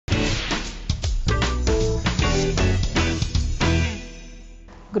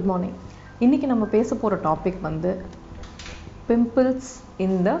Good morning. இன்னைக்கு நம்ம பேச போற டாபிக் வந்து pimples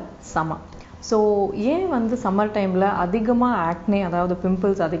in the summer. So ஏன் வந்து சம்மர் டைம்ல அதிகமா acne அதாவது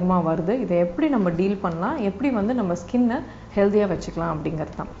pimples அதிகமா வருது, இதை எப்படி நம்ம டீல் பண்ணலாம், எப்படி வந்து நம்ம ஸ்கின்னை ஹெல்தியா வச்சுக்கலாம்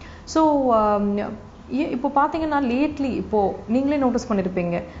அப்படிங்கிறது தான். ஸோ இப்போ பார்த்தீங்கன்னா லேட்லி இப்போ நீங்களே நோட்டீஸ்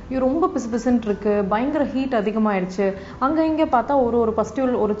பண்ணியிருப்பீங்க, இது ரொம்ப பிசுபிசுன்னு இருக்கு, பயங்கர ஹீட் அதிகமாகிடுச்சு, அங்கே இங்கே பார்த்தா ஒரு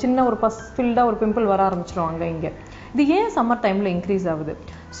பஸ்டியூல் ஒரு சின்ன ஒரு ஃபில்டாக ஒரு பிம்பிள் வர ஆரம்பிச்சிடும் அங்கே இங்கே. இது ஏன் சம்மர் டைமில் இன்க்ரீஸ் ஆகுது?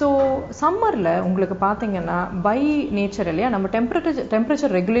 ஸோ சம்மரில் உங்களுக்கு பார்த்தீங்கன்னா பை நேச்சர் இல்லையா, நம்ம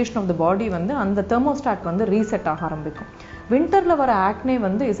டெம்பரேச்சர் ரெகுலேஷன் ஆஃப் த பாடி வந்து அந்த தெர்மோஸ்டாட் வந்து ரீசெட் ஆக ஆரம்பிக்கும். வின்டரில் வர ஆக்னே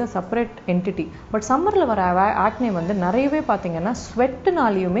வந்து is a separate entity. But சம்மரில் வர ஆக்னே வந்து நிறையவே பார்த்தீங்கன்னா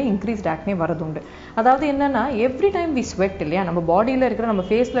ஸ்வெட்டுனாலையுமே இன்க்ரீஸ்ட் ஆக்னே வரது உண்டு. அதாவது என்னன்னா, எவ்ரி டைம் வி ஸ்வெட் இல்லையா, நம்ம பாடியில் இருக்கிற நம்ம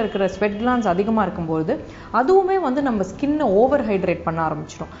ஃபேஸில் இருக்கிற ஸ்வெட் கிளான்ஸ் அதிகமாக இருக்கும்போது அதுவுமே வந்து நம்ம ஸ்கின்னை ஓவர் ஹைட்ரேட் பண்ண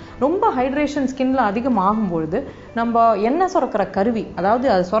ஆரம்பிச்சிடும். ரொம்ப ஹைட்ரேஷன் ஸ்கின்ல அதிகமாகும்பொழுது நம்ம எண்ணெய் சுரக்கிற கருவி, அதாவது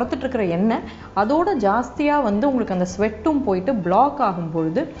அது சுரத்துட்டு இருக்கிற எண்ணெய் அதோட ஜாஸ்தியாக வந்து உங்களுக்கு அந்த ஸ்வெட்டும் போயிட்டு பிளாக்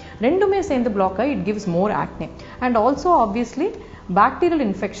ஆகும்பொழுது ரெண்டுமே சேர்ந்து பிளாக் ஆகி it gives more acne. And also obviously bacterial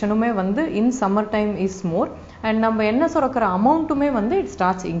இன்ஃபெக்ஷனுமே வந்து இன் summer time is more. And நம்ம என்ன சுரக்கிற அமௌண்ட்டுமே வந்து it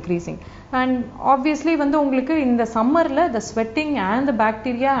starts increasing. And obviously வந்து உங்களுக்கு இந்த சம்மரில் த sweating and the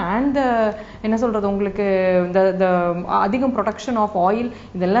bacteria and என்ன சொல்கிறது, உங்களுக்கு இந்த அதிகம் ப்ரொடக்ஷன் ஆஃப் ஆயில்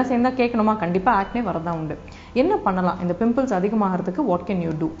இதெல்லாம் சேர்ந்தால் கேட்கணுமா, கண்டிப்பாக ஆக்னே வரதான் உண்டு. என்ன பண்ணலாம் இந்த pimples அதிகமாகிறதுக்கு? What can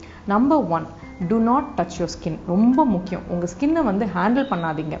you two? Number 1, do not touch your skin. ரொம்ப முக்கியம், உங்கள் ஸ்கின்னை வந்து ஹேண்டில்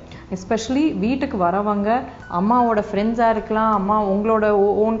பண்ணாதீங்க. எஸ்பெஷலி வீட்டுக்கு வரவங்க அம்மாவோட ஃப்ரெண்ட்ஸாக இருக்கலாம், அம்மா உங்களோட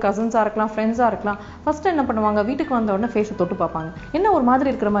ஓன் கசின்ஸாக இருக்கலாம், ஃப்ரெண்ட்ஸாக இருக்கலாம். ஃபஸ்ட்டு என்ன பண்ணுவாங்க, வீட்டுக்கு வந்த உடனே ஃபேஸை தொட்டு பார்ப்பாங்க, என்ன ஒரு மாதிரி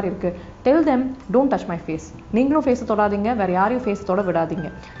இருக்கிற மாதிரி இருக்குது. Tell them don't touch my face. நீங்களும் ஃபேஸை தொடாதீங்க, வேறு யாரையும் ஃபேஸ் தொட விடாதீங்க.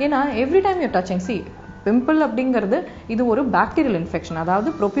 ஏன்னா every time you touching, C pimple அப்படிங்கிறது இது ஒரு பாக்டீரியல் இன்ஃபெக்ஷன், அதாவது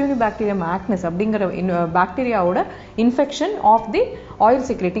ப்ரோபியோனிபாக்டீரியம் ஆக்னஸ் அப்படிங்கிற பாக்டீரியாவோட infection of the oil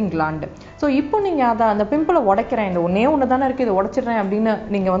secreting gland. So இப்போ நீங்கள் அந்த பிம்பிளை உடைக்கிறேன், இந்த ஒன்று தானே இருக்குது, இதை உடைச்சிடுறேன் அப்படின்னு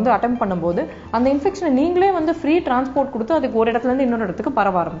நீங்கள் வந்து அட்டெம்ட் பண்ணும்போது அந்த இன்ஃபெக்ஷனை நீங்களே வந்து ஃப்ரீ டிரான்ஸ்போர்ட் கொடுத்து அதுக்கு ஒரு இடத்துலேருந்து இன்னொரு இடத்துக்கு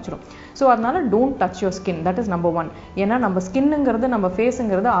பரவ ஆரம்பிச்சிடும். ஸோ அதனால don't touch your skin, that is number 1. ஏன்னா நம்ம ஸ்கின்னுங்கிறது, நம்ம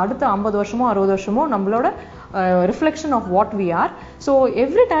ஃபேஸுங்கிறது அடுத்த 50 வருஷமோ 60 வருஷமோ நம்மளோட reflection of what we are. So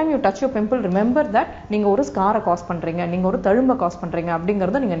every time you touch your pimple remember that நீங்கள் ஒரு ஸ்காரை காஸ் பண்ணுறீங்க, நீங்கள் ஒரு தழும்பை காஸ் பண்ணுறீங்க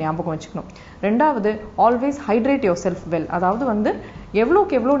அப்படிங்கிறத நீங்கள் ஞாபகம் வச்சுக்கணும். ரெண்டாவது, always hydrate your self well. அதாவது வந்து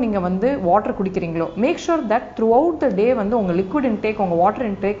எவ்வளோக்கு எவ்வளோ நீங்கள் வந்து water குடிக்கிறீங்களோ make sure that through out the டே வந்து உங்கள் லிக்விட் இன்டேக், உங்கள் வாட்டர்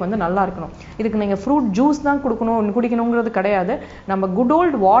இன்டேக் வந்து நல்லா இருக்கணும். இதுக்கு நீங்கள் ஃப்ரூட் ஜூஸ் தான் குடிக்கணுங்கிறது கிடையாது, நம்ம குட்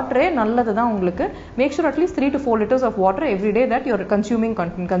ஓல்டு வாட்டரே நல்லது தான் உங்களுக்கு. Make sure at least 3 to 4 liters of water every day that you are consuming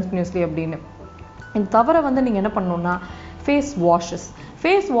continuously அப்படின்னு. இது தவிர வந்து நீங்கள் என்ன பண்ணணும்னா ஃபேஸ் வாஷஸ்.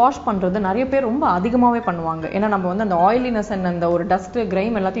 ஃபேஸ் வாஷ் பண்ணுறது நிறைய பேர் ரொம்ப அதிகமாகவே பண்ணுவாங்க. ஏன்னா நம்ம வந்து அந்த ஆயிலினஸ் அண்ட் அந்த ஒரு டஸ்ட்டு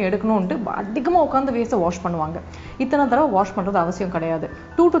கிரைம் எல்லாத்தையும் எடுக்கணும்ட்டு அதிகமாக உட்காந்து ஃபேஸை வாஷ் பண்ணுவாங்க. இத்தனை தடவை வாஷ் பண்ணுறது அவசியம் கிடையாது.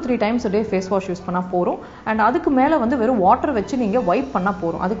 2 to 3 times a day face wash use பண்ணால் போகிறோம். அண்ட் அதுக்கு மேலே வந்து வெறும் வாட்டர் வச்சு நீங்கள் வைப் பண்ணால்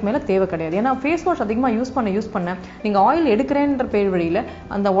போகிறோம், அதுக்கு மேலே தேவை கிடையாது. ஏன்னா ஃபேஸ் வாஷ் அதிகமாக யூஸ் பண்ண நீங்கள் ஆயில் எடுக்கிறேன்ற பேர் வழியில்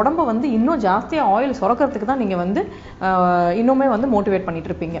அந்த உடம்பை வந்து இன்னும் ஜாஸ்தியாக ஆயில் சுரக்கிறதுக்கு தான் நீங்கள் வந்து இன்னுமே வந்து மோட்டிவேட்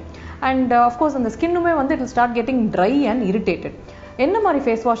பண்ணிட்டு இருப்பீங்க. அண்ட் அஃப்கோர்ஸ் அந்த ஸ்கின்னுமே வந்து it will start getting try and irritated. என்ன மாதிரி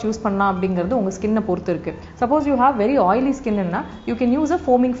ஃபேஸ் வாஷ் யூஸ் பண்ணலாம் அப்படிங்கிறது உங்கள் ஸ்கின்னை பொறுத்து இருக்குது. Suppose you have very oily ஸ்கின்னா you can use a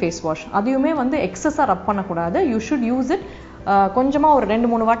foaming face wash. அதையுமே வந்து எக்ஸஸாக ரப் பண்ணக்கூடாது. யூ ஷுட் யூஸ் இட் கொஞ்சமாக ஒரு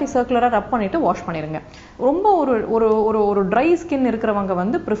 2-3 வாட்டி சர்க்குலராக ரப் பண்ணிவிட்டு வாஷ் பண்ணிடுங்க. ரொம்ப ஒரு ட்ரை ஸ்கின் இருக்கிறவங்க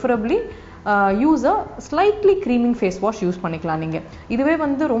வந்து ப்ரிஃபரபிளி யூஸ் அ slightly creaming face wash use பண்ணிக்கலாம் நீங்கள். இதுவே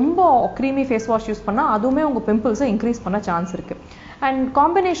வந்து ரொம்ப க்ரீமி ஃபேஸ் வாஷ் யூஸ் பண்ணால் அதுவுமே உங்கள் பிம்பிள்ஸை இன்க்ரீஸ் பண்ண சான்ஸ் இருக்குது. அண்ட்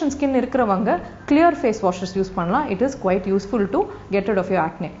காம்பினேஷன் ஸ்கின் இருக்கிறவங்க கிளியர் ஃபேஸ் வாஷஸ் யூஸ் பண்ணலாம். It is quite useful to get rid of your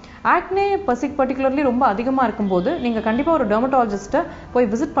acne. Acne particularly ரொம்ப அதிகமாக இருக்கும்போது நீங்கள் கண்டிப்பாக ஒரு டெர்மட்டாலஜிஸ்ட்டை போய்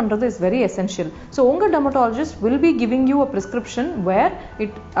விசிட் பண்ணுறது இஸ் வெரி எசென்ஷியல். ஸோ உங்கள் dermatologist will be giving you a prescription where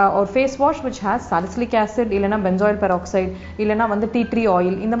it ஒரு face wash which has salicylic acid, இல்லைனா பென்சாயில் பெராக்சைடு, இல்லைனா வந்து டீ ட்ரீ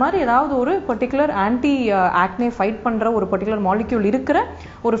ஆயில், இந்த மாதிரி ஏதாவது ஒரு பர்டிகுலர் ஆன்டி ஆக்னே ஃபைட் பண்ணுற ஒரு பர்டிகுலர் மாலிக்யூல் இருக்கிற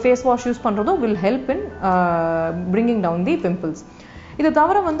ஒரு ஃபேஸ் வாஷ் யூஸ் பண்ணுறதும் will help in bringing down the pimples. இது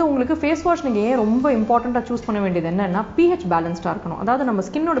தவிர வந்து உங்களுக்கு ஃபேஸ் வாஷ் நீங்கள் ஏன் ரொம்ப இம்பார்ட்டண்ட்டாக சூஸ் பண்ண வேண்டியது என்னன்னா, pH பேலன்ஸ்டாக இருக்கணும். அதாவது நம்ம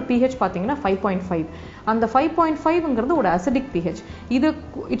ஸ்கின்னோட pH பார்த்தீங்கன்னா 5.5. அந்த 5.5ங்கிறது ஒரு அசிடிக் pH. இது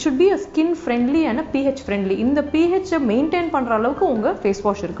it should be a skin friendly and pH friendly. இந்த pH மெயின்டைன் பண்ணுற அளவுக்கு உங்கள் ஃபேஸ்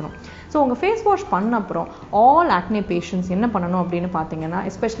வாஷ் இருக்கணும். ஸோ உங்கள் ஃபேஸ் வாஷ் பண்ண அப்புறம் ஆல் ஆக்னே பேஷண்ட்ஸ் என்ன பண்ணணும் அப்படின்னு பார்த்தீங்கன்னா,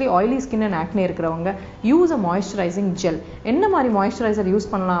 especially oily skin and acne இருக்கிறவங்க யூஸ் அ மாய்ஸ்சரைசிங் ஜெல். என்ன மாதிரி மாய்ஸ்சரைசர்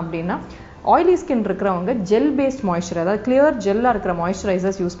யூஸ் பண்ணலாம் அப்படின்னா, ஆயிலி ஸ்கின் இருக்கிறவங்க ஜெல் பேஸ்ட் மாய்ஸ்சர், அதாவது கிளியர் ஜெல்லாக இருக்கிற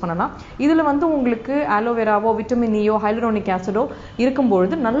மாய்ஸ்சரைசர்ஸ் யூஸ் பண்ணலாம். இதில் வந்து உங்களுக்கு ஆலோவேராவோ விட்டமின் இயோ ஹைலரோனிக் ஆசிடோ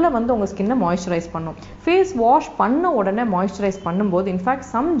இருக்கும்பொழுது நல்லா வந்து உங்கள் ஸ்கின்னை மாய்ஸ்சரைஸ் பண்ணும். ஃபேஸ் வாஷ் பண்ண உடனே மாய்ஸ்சரைஸ் பண்ணும்போது in fact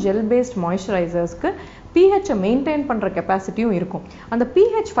some gel paste மாய்ஸ்சரைசர்ஸ்க்கு pH maintain பண்ற கெப்பாசிட்டியும் இருக்கும். அந்த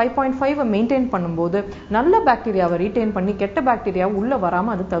pH 5.5 மெயின்டைன் பண்ணும்போது நல்ல பாக்டீரியாவை ரீடைன் பண்ணி கெட்ட பாக்டீரியாவை உள்ள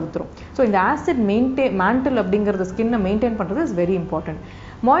வராம அது தடுத்துரும். ஸோ இந்த ஆசிட் மேண்டில் அப்படிங்கிறது ஸ்கின்னை மெயின்டைன் பண்றது is very important.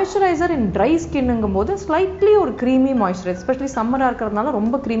 Moisturiser in try ஸ்கின்னுங்கும் போது ஸ்லைட்லி ஒரு க்ரீமி மாய்ஸ்சரைசர், எஸ்பெஷலி சம்மராக இருக்கிறதுனால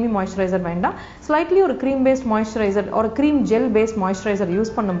ரொம்ப க்ரீமி மாய்ஸ்சரைசர் வேண்டாம். ஸ்லைட்லி ஒரு க்ரீம் பேஸ்ட் மாய்ஸ்சரைசர் ஒரு cream gel paste moisturiser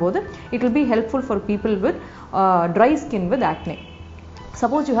use பண்ணும்போது it will be helpful for people with dry skin with acne.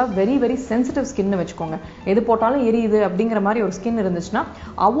 Suppose you have very very sensitive skin வச்சுக்கோங்க, எது போட்டாலும் எரியுது அப்படிங்கிற மாதிரி ஒரு ஸ்கின் இருந்துச்சுன்னா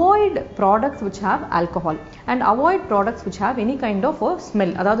avoid products which have alcohol and avoid products which have any kind of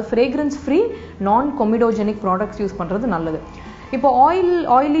smell, அதாவது fragrance free நான் கொமிடோஜெனிக் ப்ராடக்ட்ஸ் யூஸ் பண்ணுறது நல்லது. இப்போ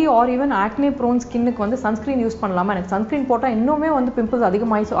oily R even acne prone ஸ்கின்னுக்கு வந்து சன்ஸ்க்ரீன் யூஸ் பண்ணலாமா, எனக்கு சன்ஸ்க்ரீன் போட்டால் இன்னுமே வந்து பிம்பிள்ஸ்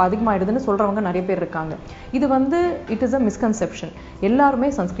அதிகமாகிடுதுன்னு சொல்கிறவங்க நிறைய பேர் இருக்காங்க. இது வந்து இட் இஸ் அ மிஸ்கன்செப்ஷன். எல்லாருமே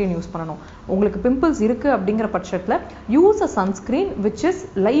சன்ஸ்க்ரீன் யூஸ் பண்ணணும். உங்களுக்கு பிம்பிள்ஸ் இருக்குது அப்படிங்கிற பட்சத்தில் use a sunscreen which is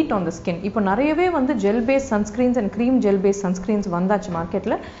light on the skin. இப்போ நிறையவே வந்து gel base sunscreens and cream gel base sunscreens வந்தாச்சு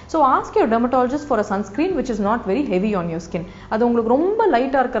மார்க்கெட்டில். So ask your dermatologist for a sunscreen which is not very heavy on your skin. அது உங்களுக்கு ரொம்ப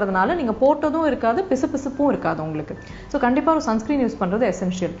லைட்டாக இருக்கிறதுனால நீங்கள் போட்டதும் இருக்காது, பிசுப்பும் இருக்காது உங்களுக்கு. ஸோ கண்டிப்பாக ஒரு சன்ஸ்க்ரீன் யூஸ் பண்ணுறது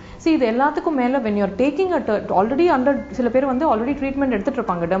எசென்ஷியல். இது எல்லாத்துக்கும் மேலே வென் யூஆர் டேக்கிங் ஆல்ரெடி சில பேர் வந்து ஆல்ரெடி ட்ரீட்மெண்ட் எடுத்துட்டு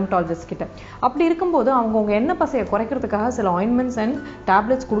இருப்பாங்க டெர்மட்டாலஜிஸ்ட் கிட்ட. அப்படி இருக்கும்போது அவங்க எண்ணெய் பசையை குறைக்கிறதுக்காக சில ஆயின்மெண்ட்ஸ் அண்ட்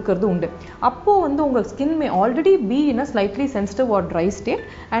டேப்லெட்ஸ் கொடுக்கறது உண்டு. அப்போ வந்து உங்கள் skin May already be in a slightly sensitive R tri state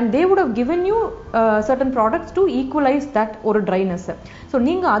and they would have given you certain products to equalise that ஒரு ட்ரைனஸ். ஸோ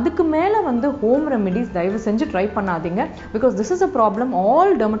நீங்கள் அதுக்கு மேலே வந்து ஹோம் ரெமிடிஸ் தயவு செஞ்சு ட்ரை பண்ணாதீங்க. Because this is a problem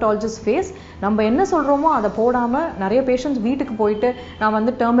all dermatologist face. நம்ம என்ன சொல்கிறோமோ அதை போடாமல் நிறைய பேஷண்ட்ஸ் வீட்டுக்கு போயிட்டு நான்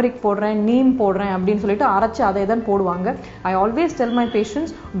வந்து டர்மரிக் போடுறேன், நீம் போடுறேன் அப்படின்னு சொல்லிட்டு அரைச்சு அதை தான் போடுவாங்க. I always tell my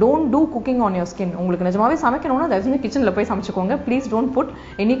patients, don't do cooking on your skin. உங்களுக்கு நிஜமாவே சமைக்கணும்னா தயவு செஞ்சு கிச்சனில் போய் சமைச்சுக்கோங்க. Please don't put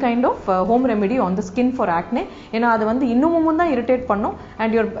any kind of home remedy on the skin for acne. ஏன்னா அது வந்து இன்னமும் தான் இரிட்டேட் பண்ணும்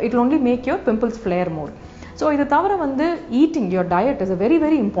and it will only make your pimples flare more. So இது தவிர வந்து eating, your diet is a very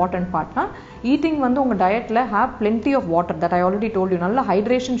very important பார்ட்னா. Eating வந்து உங்கள் டயட்டில் have plenty of water, that I already told you. நல்ல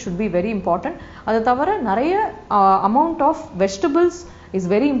hydration should be very important. அது தவிர நிறைய amount of vegetables is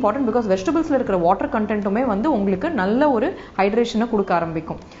very important. Because வெஜிடபிள்ஸில் இருக்கிற வாட்டர் கண்டென்ட்டுமே வந்து உங்களுக்கு நல்ல ஒரு ஹைட்ரேஷனை கொடுக்க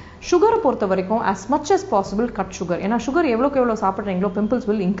ஆரம்பிக்கும். சுகரை பொறுத்த வரைக்கும் as much as possible cut sugar. ஏன்னா சுகர் எவ்வளோக்கு எவ்வளோ சாப்பிட்றீங்களோ pimples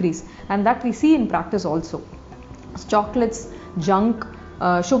will increase and that we see in practice also. Chocolates, junk,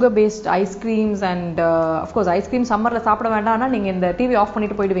 sugar based ice creams and of course ice cream சம்மரில் சாப்பிட வேண்டாம்னா நீங்கள் இந்த டிவி ஆஃப்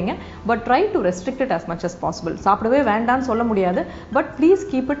பண்ணிட்டு போயிடுவீங்க. But try to restrict it as much as possible. சாப்பிடவே வேண்டாம்னு சொல்ல முடியாது, but please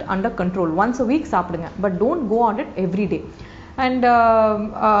keep it under control. Once a week சாப்பிடுங்க, but don't go on it every day. And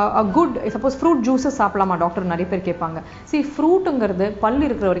good suppose fruit juices சாப்பிடலாமா doctor நிறைய பேர் கேட்பாங்க. ஃப்ரூட்டுங்கிறது பல்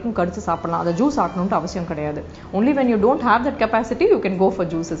இருக்கிற வரைக்கும் கடிச்சு சாப்பிடலாம், அதை ஜூஸ் ஆக்கணும்னு அவசியம் கிடையாது. Only when you don't have that capacity you can go for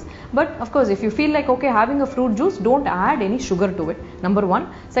juices. But of course if you feel like okay having a fruit juice, don't add any sugar to it. Number one.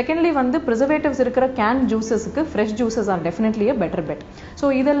 Secondly வந்து preservatives இருக்கிற can ஜூஸஸுக்கு fresh juices are definitely a better bed. So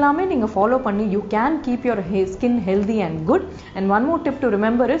இதெல்லாமே நீங்கள் follow பண்ணி you can keep your skin healthy and good. And one more tip to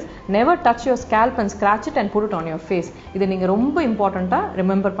remember is never touch your scalp and scratch it and put it on your face. இதை நீங்கள் ரொம்ப இம்பார்ட்டண்ட்டாக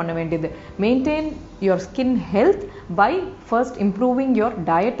remember பண்ண வேண்டியது. Maintain your skin health by first improving your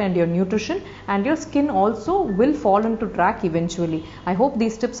diet and your nutrition, and your skin also will fall into track eventually. I hope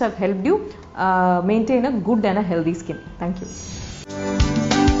these tips have helped you maintain a good and a healthy skin. Thank you.